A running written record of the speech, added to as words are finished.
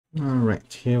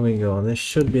Alright, here we go. This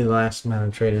should be the last Mana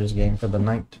Traders game for the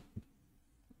night.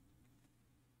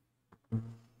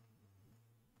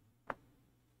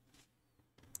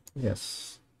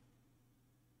 Yes.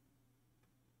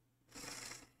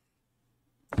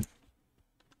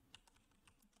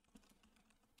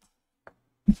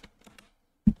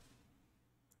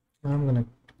 I'm gonna...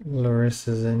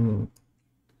 Larissa's in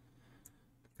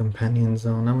Companion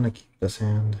Zone. I'm gonna keep this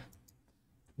hand.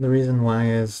 The reason why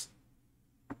is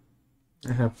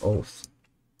I have Oath.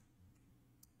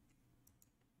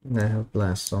 And I have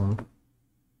Blast Zone.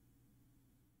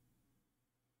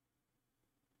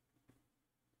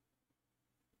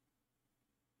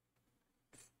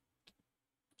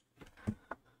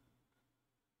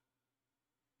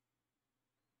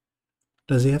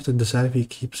 Does he have to decide if he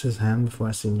keeps his hand before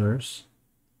I see Lurse?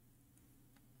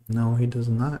 No, he does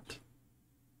not.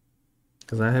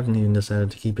 Because I haven't even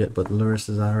decided to keep it, but Lurse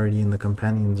is already in the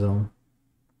Companion Zone.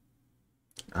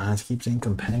 I keep saying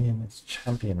Companion, it's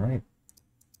Champion, right?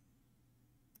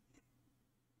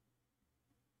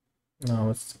 No,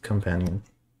 it's Companion.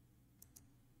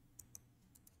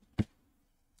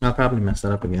 I'll probably mess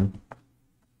that up again.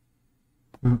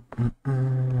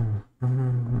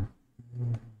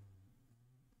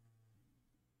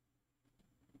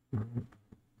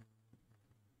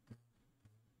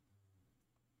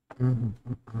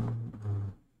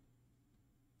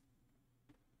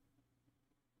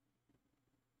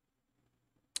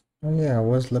 Oh yeah, I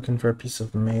was looking for a piece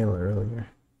of mail earlier.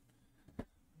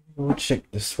 We'll check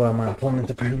this while my opponent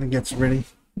apparently gets ready.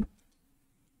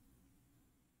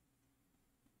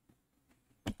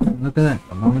 Look at that.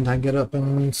 The moment I get up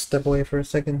and step away for a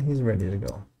second, he's ready to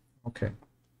go. Okay.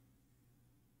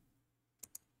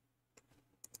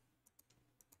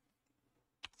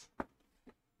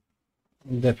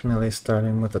 Definitely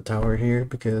starting with the tower here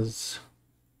because...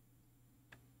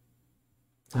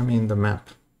 I mean the map.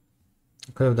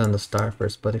 I could have done the star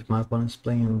first, but if my opponent's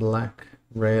playing black,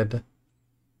 red,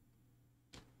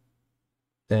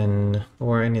 then,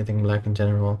 or anything black in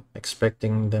general,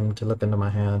 expecting them to look into my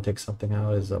hand and take something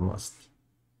out is a must.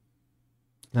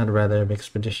 I'd rather have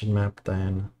Expedition map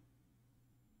than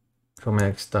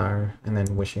Chromatic Star and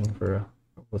then wishing for a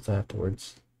what's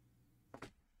afterwards.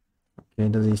 Okay,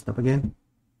 does he stop again?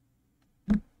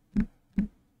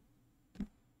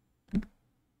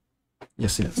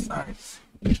 Yes, yes. Alright.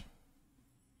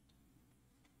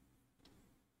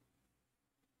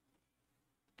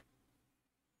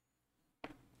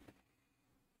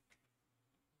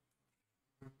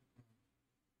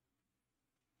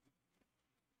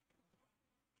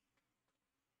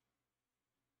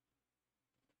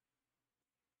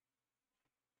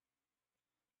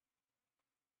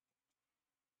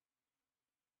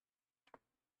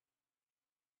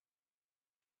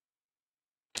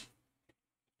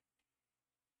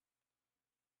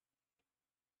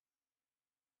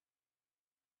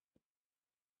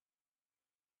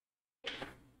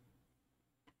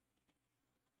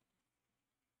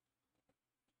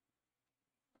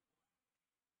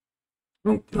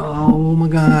 Oh my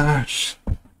gosh.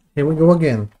 Here we go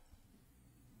again.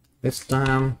 This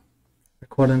time,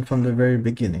 recording from the very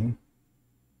beginning.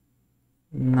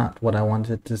 Not what I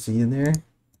wanted to see there,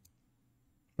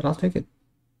 but I'll take it.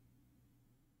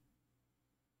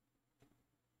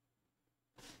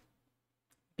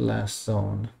 Blast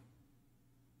Zone.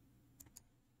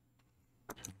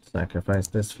 Sacrifice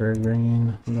this for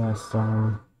green. Blast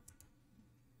Zone.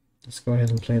 Let's go ahead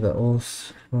and play the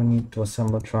Oath. We need to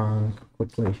assemble Tron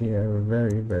quickly here,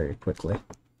 very, very quickly.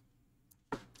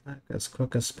 As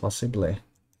quick as possibly.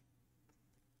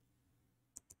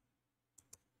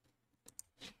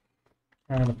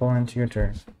 Alright, opponent, your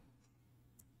turn.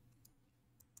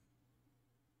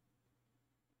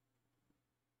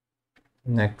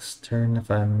 Next turn,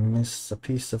 if I miss a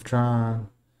piece of Tron,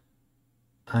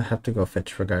 I have to go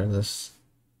fetch regardless.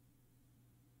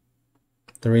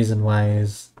 The reason why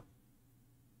is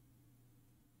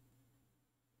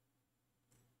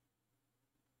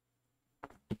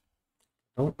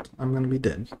oh, I'm gonna be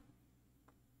dead.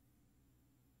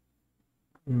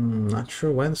 Not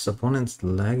sure why this opponent's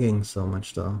lagging so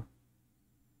much though.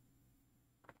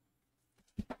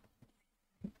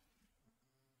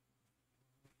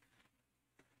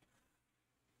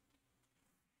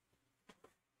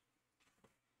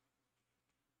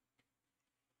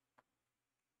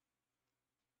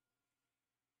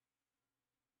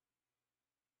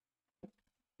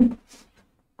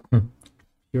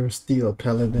 You're a steel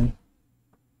paladin.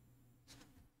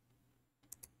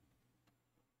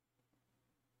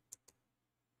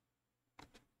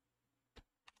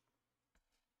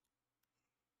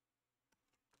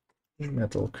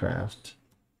 Metalcraft.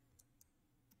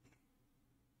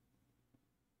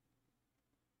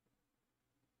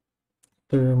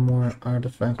 There are more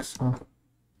artifacts, huh?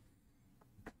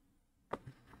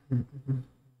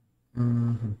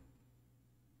 Mm-hmm.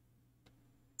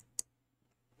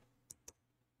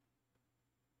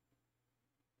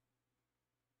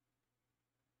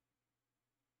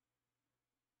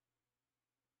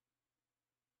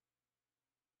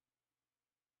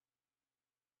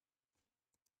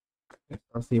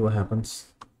 I'll see what happens.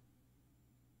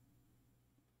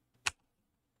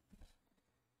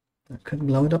 I could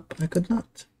blow it up, I could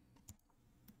not.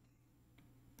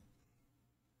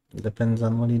 It depends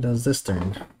on what he does this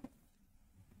turn.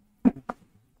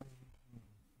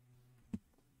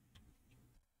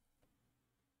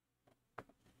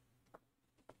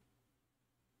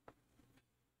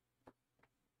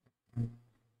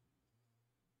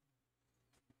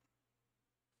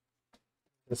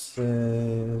 This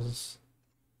is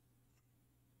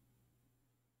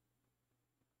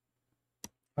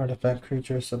artifact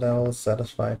creature, so that will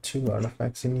satisfy 2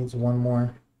 artifacts. He needs 1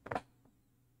 more.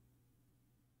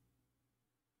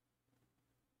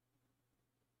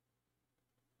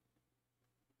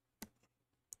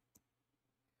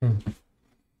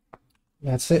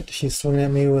 That's it. He's swinging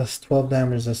at me with 12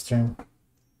 damage this turn.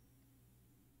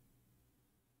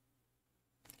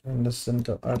 Turn this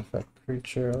into artifact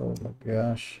creature. Oh my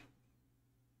gosh.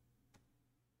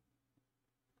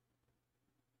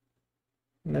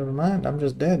 Never mind, I'm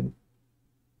just dead.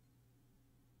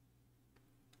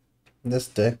 This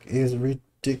deck is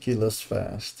ridiculous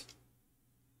fast.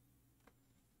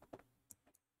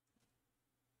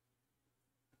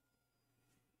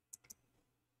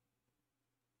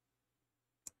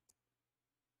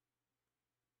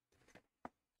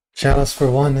 Chalice for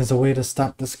 1 is a way to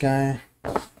stop this guy.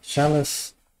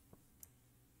 Chalice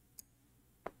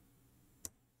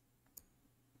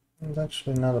is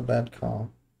actually not a bad call.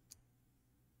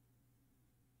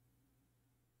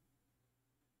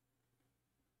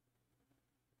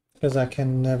 Because I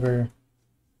can never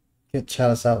get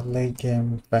Chalice out late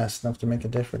game fast enough to make a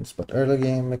difference, but early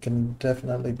game it can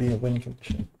definitely be a win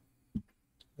condition.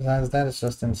 Besides that, it's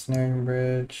just Ensnaring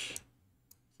Bridge,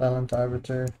 Silent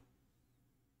Arbiter,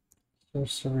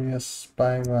 Sorcery,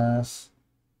 Spyglass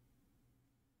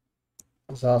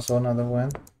is also another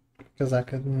win, because I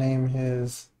could name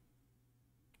his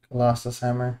Colossus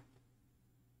Hammer,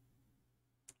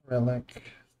 Relic,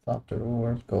 Stop the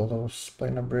Reward, Goldos,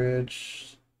 Planar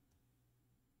Bridge.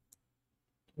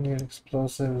 Near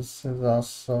Explosives is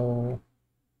also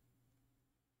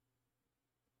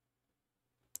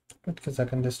good because I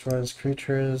can destroy his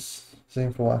creatures.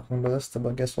 Same for Walking Ballista,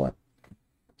 but guess what?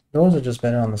 Those are just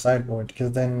better on the sideboard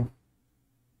because then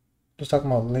just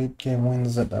talking about late game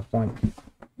wins at that point.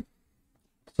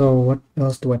 So what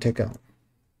else do I take out?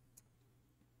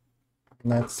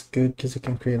 That's good because it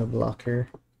can create a blocker.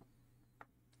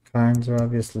 Cards are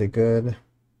obviously good.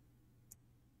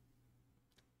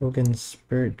 Logan's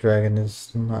Spirit Dragon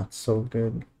is not so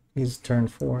good. He's turn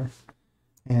 4.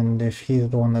 And if he's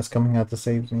the one that's coming out to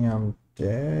save me, I'm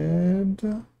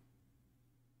dead.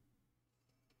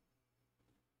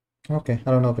 Okay,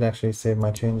 I don't know if it actually saved my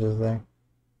changes there.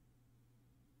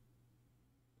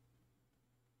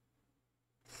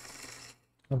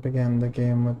 I began the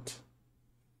game with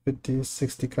 50,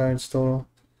 60 cards total.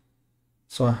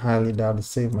 So I highly doubt it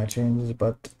saved my changes,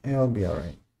 but it'll be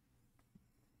alright.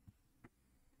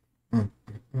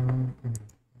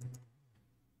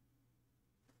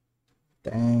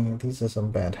 Dang, these are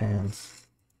some bad hands.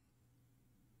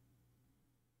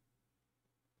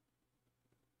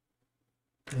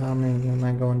 How many am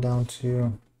I going down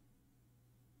to?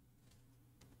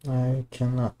 I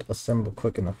cannot assemble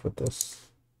quick enough with this.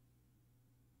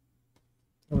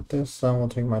 With this, I will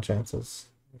take my chances.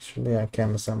 Actually, I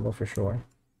can assemble for sure.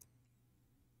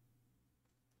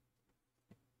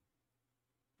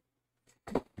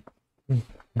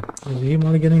 Is he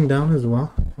only getting down as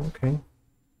well? Okay.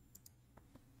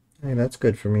 Hey, that's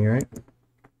good for me, right?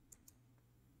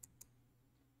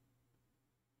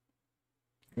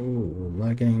 Ooh, am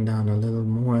I getting down a little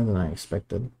more than I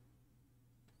expected?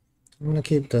 I'm gonna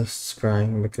keep the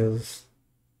scrying because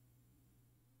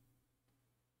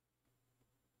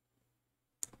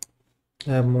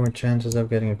I have more chances of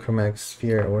getting a chromatic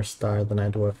sphere or star than I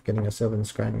do of getting a Sylvan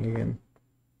scrying again.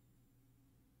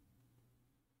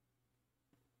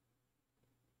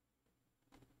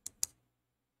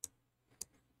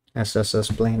 That's just us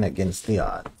playing against the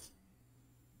odds.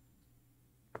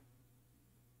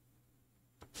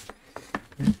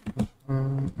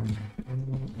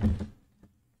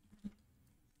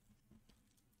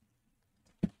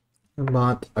 I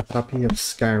bought a copy of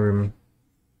Skyrim,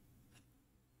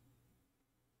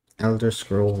 Elder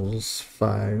Scrolls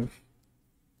 5,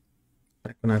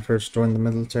 back when I first joined the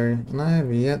military, and I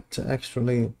have yet to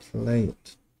actually play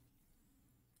it.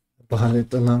 I bought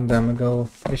it a long time ago.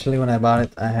 Initially, when I bought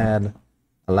it, I had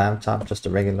a laptop, just a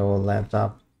regular old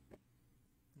laptop.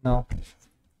 No,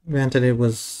 granted, it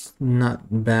was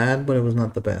not bad, but it was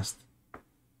not the best.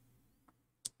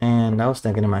 And I was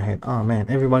thinking in my head, oh man,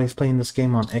 everybody's playing this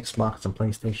game on Xbox and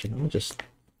PlayStation. I'm just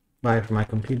buy it for my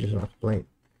computer so I can play it.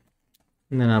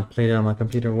 And then I played it on my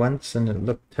computer once and it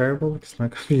looked terrible because my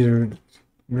computer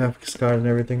graphics card and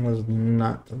everything was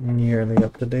not nearly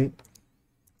up to date.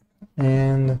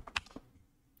 And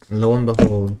lo and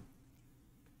behold,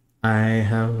 I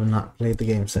have not played the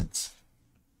game since.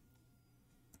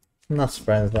 I'm not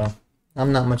surprised though.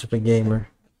 I'm not much of a gamer,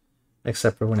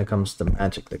 except for when it comes to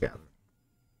Magic the Gathering.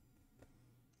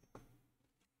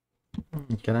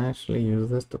 Can I actually use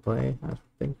this to play? I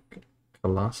think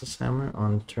Colossus Hammer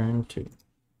on turn 2.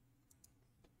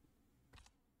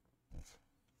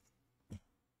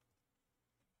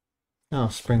 Oh,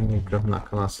 Spring Leaf Grove, not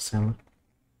Colossus Hammer.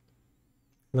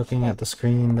 Looking at the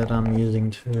screen that I'm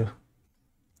using to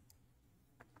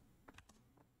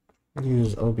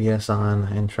use OBS on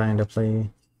and trying to play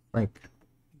like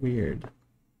weird.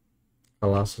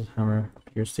 Colossus Hammer,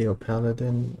 Pure Steel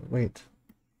Paladin. Wait.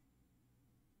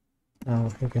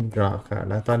 Oh, he can draw a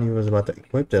card. I thought he was about to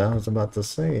equip it. I was about to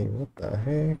say, what the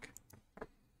heck?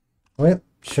 Well,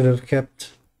 should have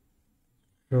kept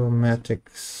Chromatic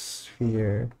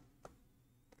Sphere.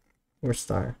 Or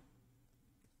Star.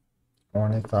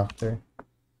 Ornithopter.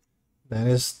 That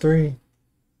is 3.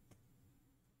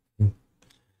 It'd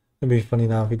be funny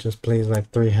now if he just plays like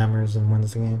 3 hammers and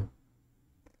wins the game.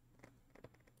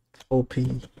 OP.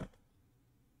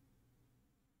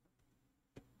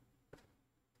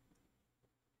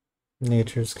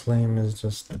 Nature's Claim is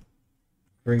just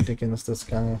great against this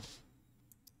guy.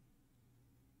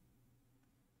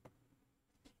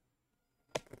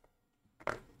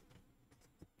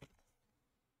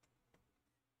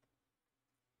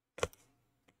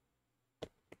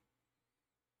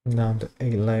 I'm down to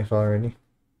 8 life already.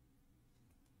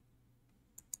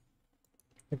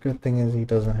 The good thing is he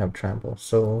doesn't have trample,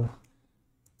 so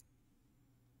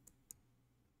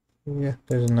yeah,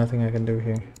 there's nothing I can do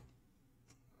here.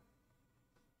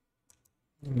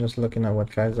 I'm just looking at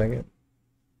what cards I get.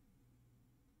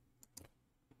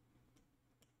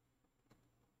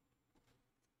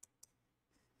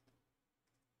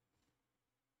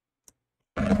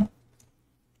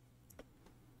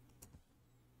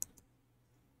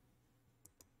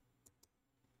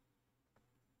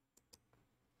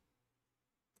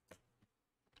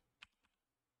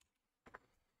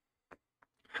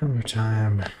 Hammer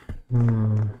time.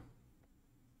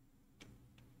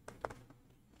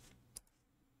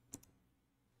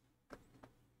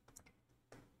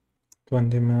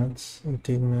 20 minutes,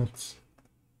 18 minutes.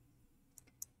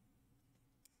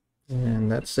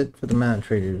 And that's it for the Mad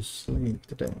Traders League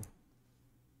today.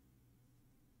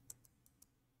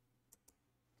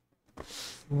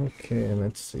 Okay,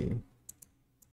 let's see.